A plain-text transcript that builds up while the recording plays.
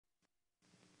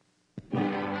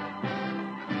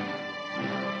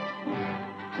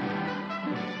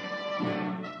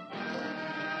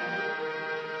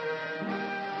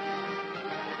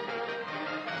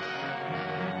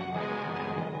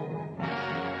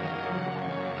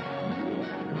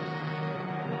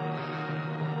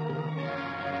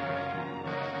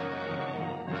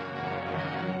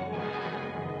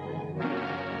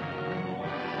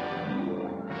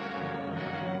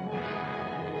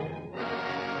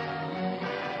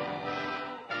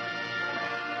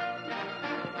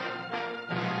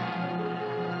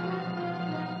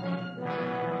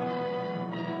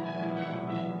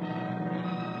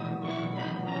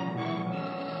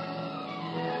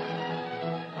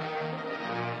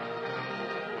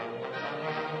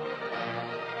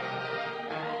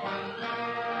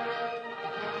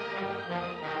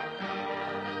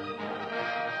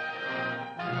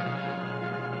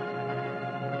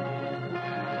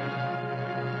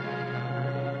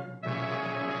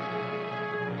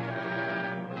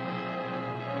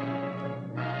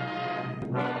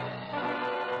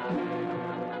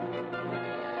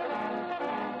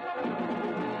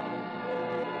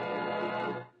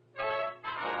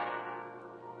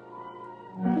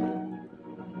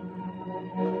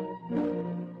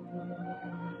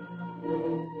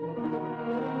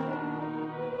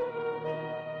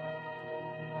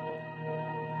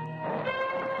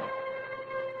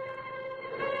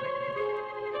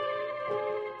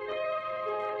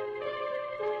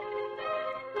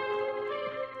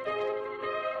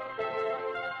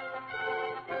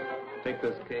Take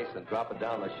this case and drop it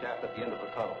down the shaft at the end of the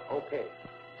tunnel. Okay.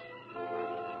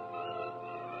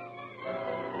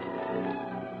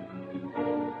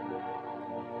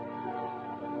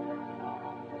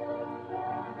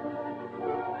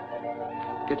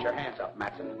 Get your hands up,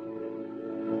 Matson.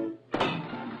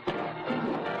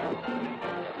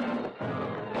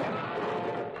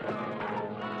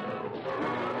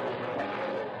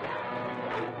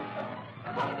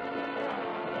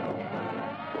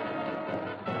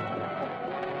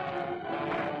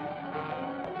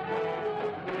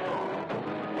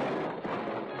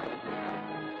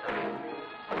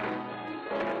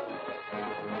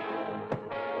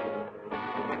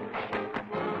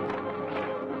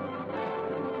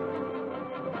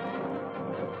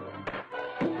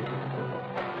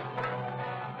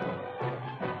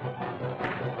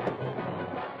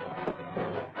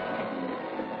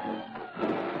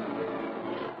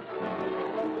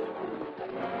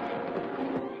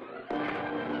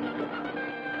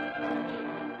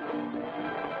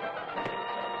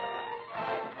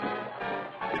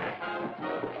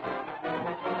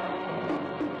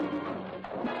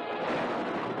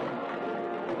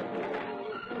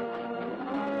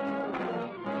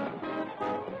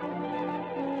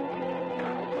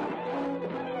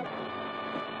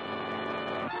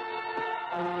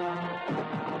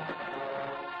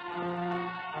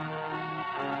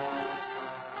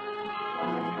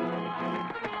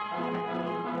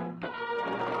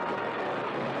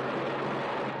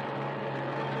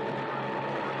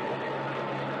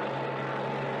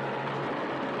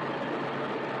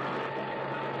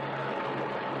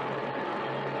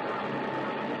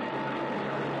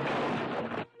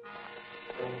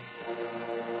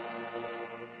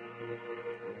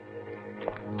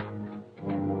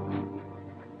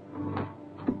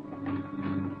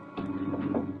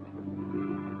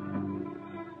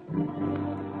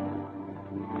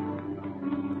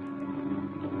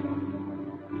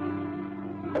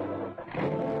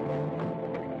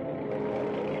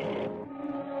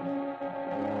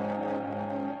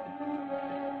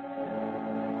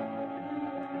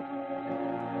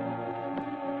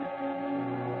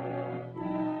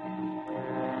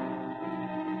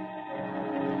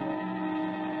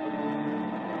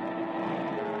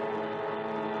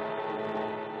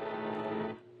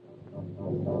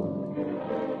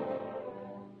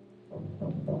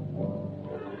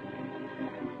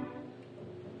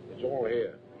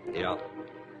 Yeah.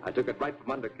 I took it right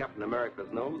from under Captain America's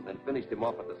nose and finished him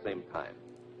off at the same time.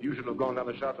 You should have gone down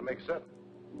the shaft to make certain.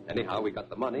 Anyhow, we got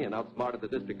the money and outsmarted the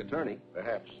district attorney.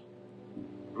 Perhaps.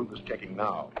 Ruth is checking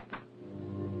now.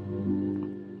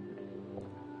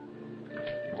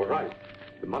 All right.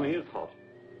 The money is hot.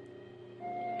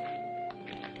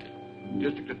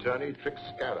 District attorney tricks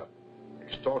Scarab.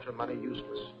 Extortion money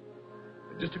useless.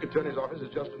 The district attorney's office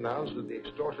has just announced that the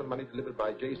extortion money delivered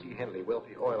by J.C. Henley,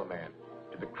 wealthy oil man,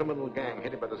 to the criminal gang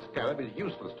headed by the Scarab is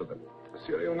useless to them. The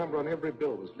serial number on every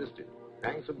bill was listed.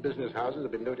 Banks and business houses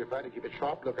have been notified to keep a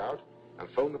sharp lookout and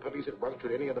phone the police at once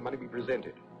should any of the money be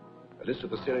presented. A list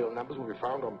of the serial numbers will be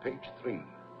found on page 3.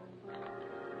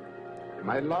 In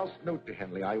my last note to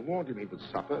Henley, I warned him he would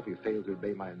suffer if he failed to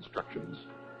obey my instructions.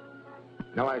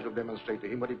 Now I shall demonstrate to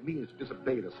him what it means to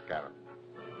disobey the Scarab.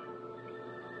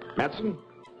 Matson,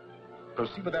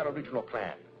 proceed with our original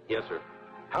plan. Yes, sir.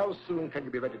 How soon can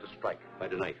you be ready to strike? By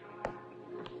tonight.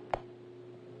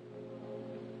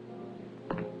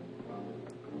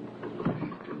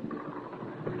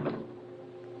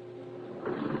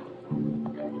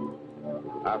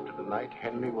 After tonight,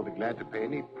 Henry will be glad to pay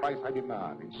any price I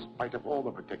demand, in spite of all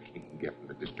the protection he can get from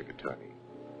the district attorney.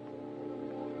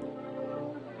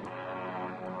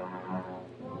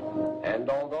 And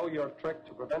although your trick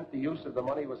to prevent the use of the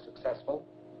money was successful,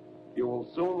 you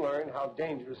will soon learn how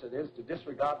dangerous it is to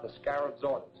disregard the Scarab's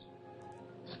orders.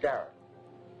 Scarab,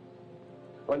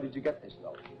 when did you get this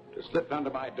note? It slipped under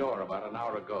my door about an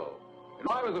hour ago. You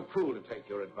know, I was a fool to take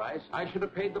your advice. I should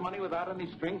have paid the money without any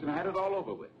strings and had it all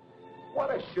over with. What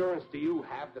assurance do you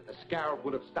have that the Scarab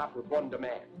would have stopped with one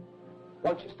demand?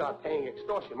 Once you start paying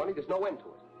extortion money, there's no end to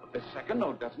it. But this second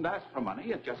note doesn't ask for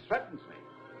money. It just threatens me.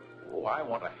 Oh, I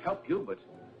want to help you, but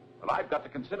I've got to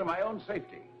consider my own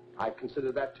safety. I've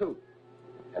considered that, too,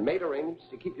 and made arrangements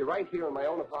to keep you right here in my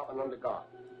own apartment under guard.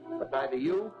 But neither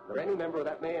you nor any member of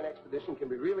that Mayan expedition can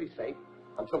be really safe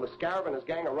until the Scarab and his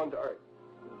gang are run to earth.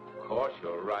 Of course,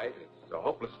 you're right. It's a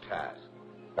hopeless task.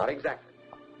 Not exactly.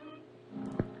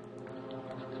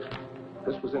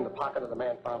 This was in the pocket of the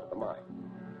man found at the mine.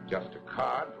 Just a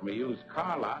card from a used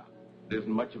car lot. It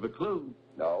isn't much of a clue.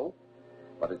 No,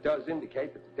 but it does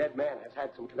indicate that the dead man has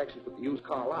had some connections with the used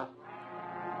car lot.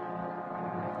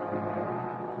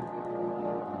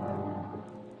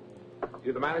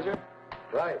 You the manager?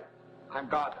 Right. I'm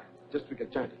Gardner, district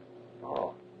attorney.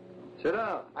 Oh. Sit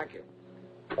down. Thank you.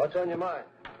 What's on your mind?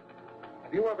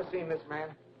 Have you ever seen this man?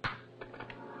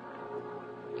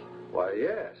 Why,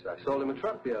 yes. I sold him a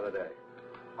truck the other day.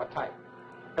 What type?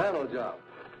 Panel job.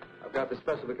 I've got the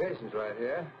specifications right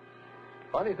here.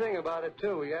 Funny thing about it,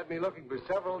 too, he had me looking for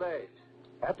several days.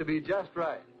 Had to be just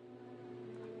right.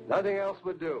 Nothing else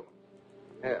would do.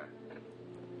 Here.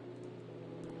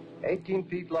 18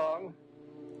 feet long,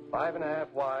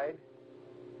 5.5 wide,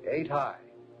 8 high.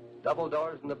 Double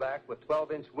doors in the back with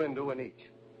 12-inch window in each.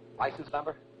 License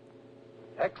number?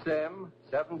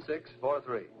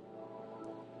 XM7643.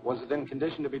 Was it in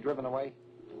condition to be driven away?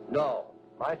 No.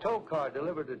 My tow car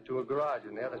delivered it to a garage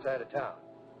on the other side of town.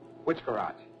 Which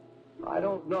garage? I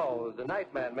don't know. The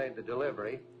night man made the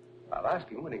delivery. I'll ask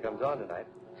him when he comes on tonight.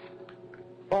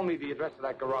 Phone me the address of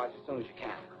that garage as soon as you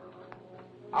can.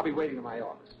 I'll be waiting in my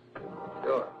office.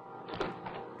 Sure.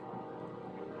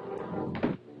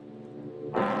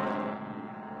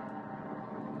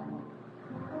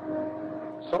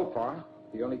 So far,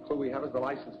 the only clue we have is the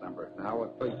license number. Now,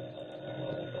 please.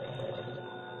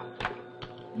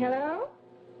 Hello?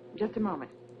 Just a moment.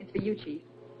 It's for you, Chief.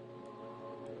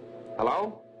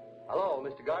 Hello? Hello,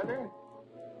 Mr. Gardner.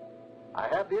 I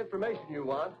have the information you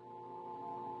want.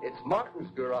 It's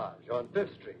Martin's garage on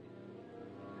 5th Street.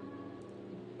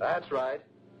 That's right.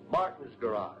 Martin's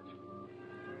garage.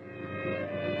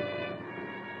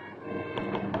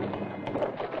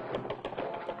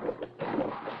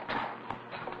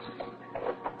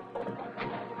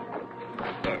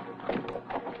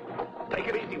 Take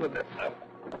it easy with this stuff.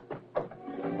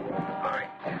 All right.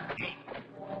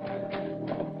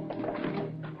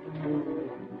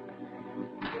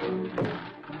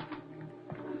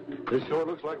 This sure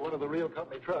looks like one of the real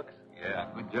company trucks. Yeah,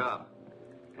 good job.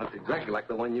 That's exactly like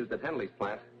the one used at Henley's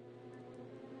plant.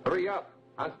 Hurry up.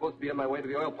 I'm supposed to be on my way to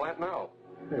the oil plant now.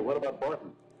 Hey, what about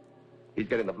Barton? He's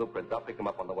getting the blueprints. I'll pick him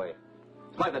up on the way.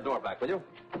 Slide the door back, will you?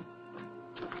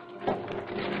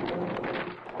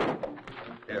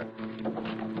 Here.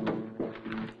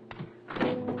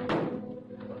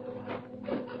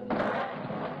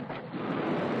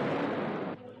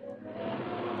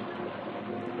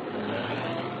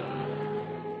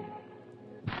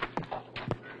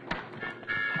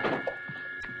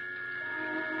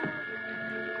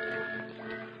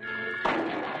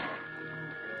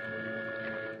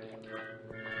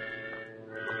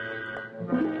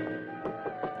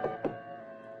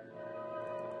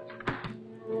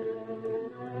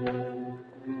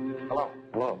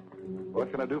 Hello. What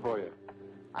can I do for you?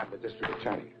 I'm the district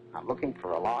attorney. I'm looking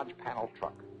for a large panel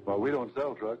truck. Well, we don't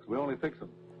sell trucks. We only fix them.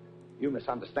 You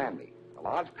misunderstand me. A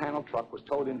large panel truck was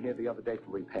towed in here the other day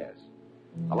for repairs.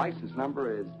 The license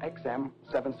number is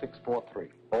XM7643.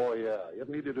 Oh, yeah. It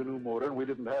needed a new motor, and we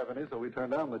didn't have any, so we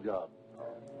turned down the job.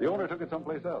 The owner took it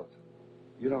someplace else.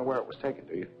 You don't know where it was taken,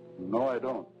 do you? No, I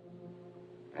don't.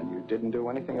 And you didn't do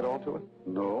anything at all to it?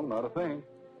 No, not a thing.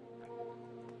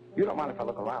 You don't mind if I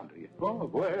look around, do you? Oh,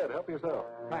 go ahead. Help yourself.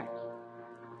 Thanks.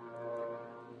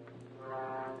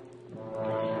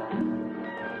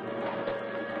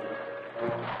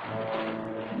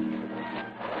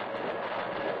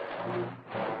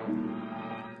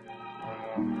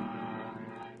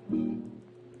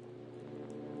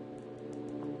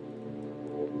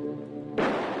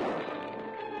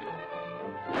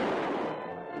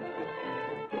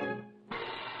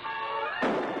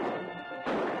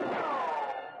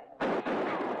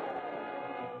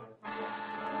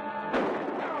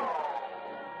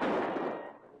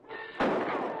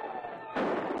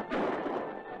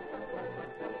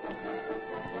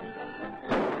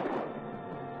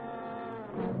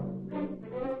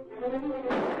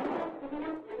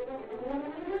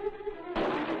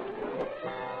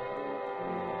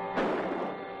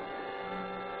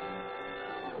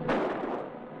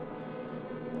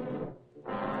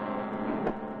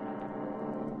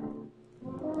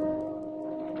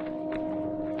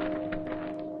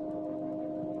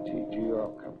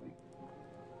 Company.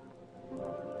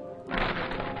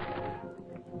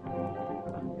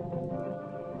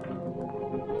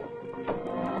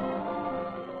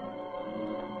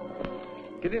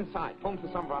 Get inside. Phone for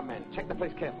some of our men. Check the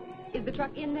place carefully. Is the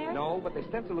truck in there? No, but they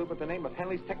stenciled it with the name of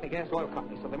Henley's Technigas Oil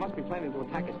Company, so they must be planning to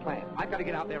attack his plant. I've got to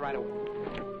get out there right away.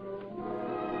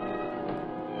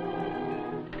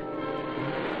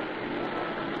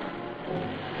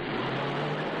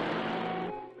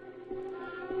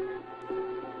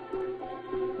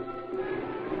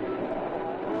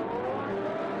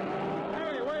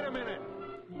 Hey, wait a minute.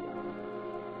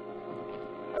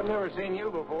 I've never seen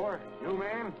you before. New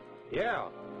man? Yeah,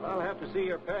 I'll have to see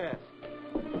your pass.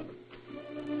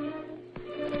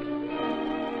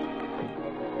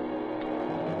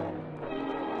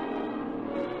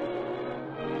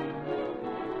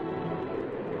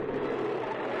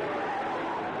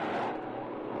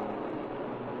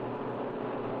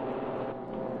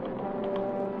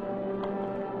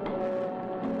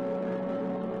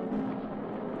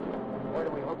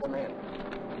 Come in.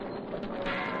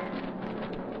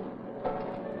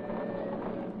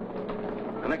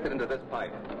 Connected into this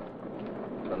pipe.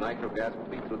 The nitro gas will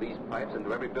feed through these pipes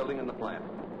into every building in the plant.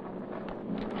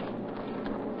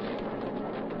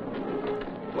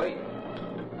 Wait.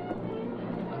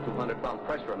 200-pound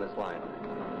pressure on this line.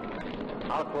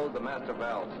 I'll close the master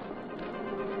valves.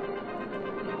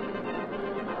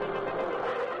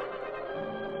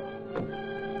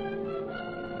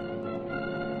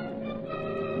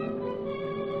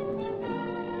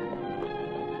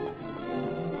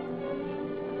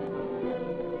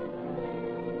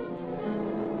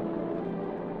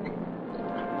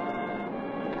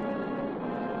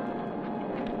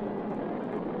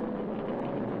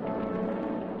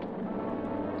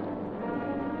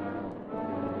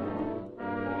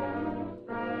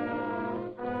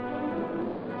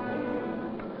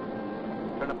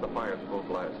 Turn up the fire at full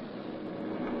blast.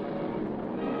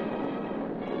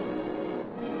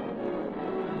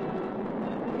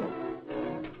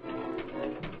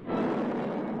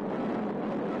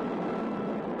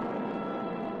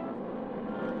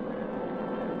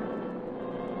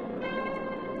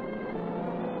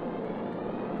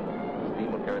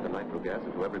 Steam will carry the nitro gas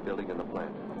into every building in the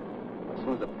plant. As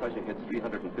soon as the pressure hits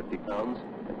 350 pounds,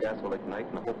 the gas will ignite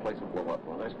and the whole place will blow up.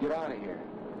 Well, let's get out of here.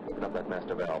 Open up that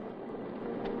master valve.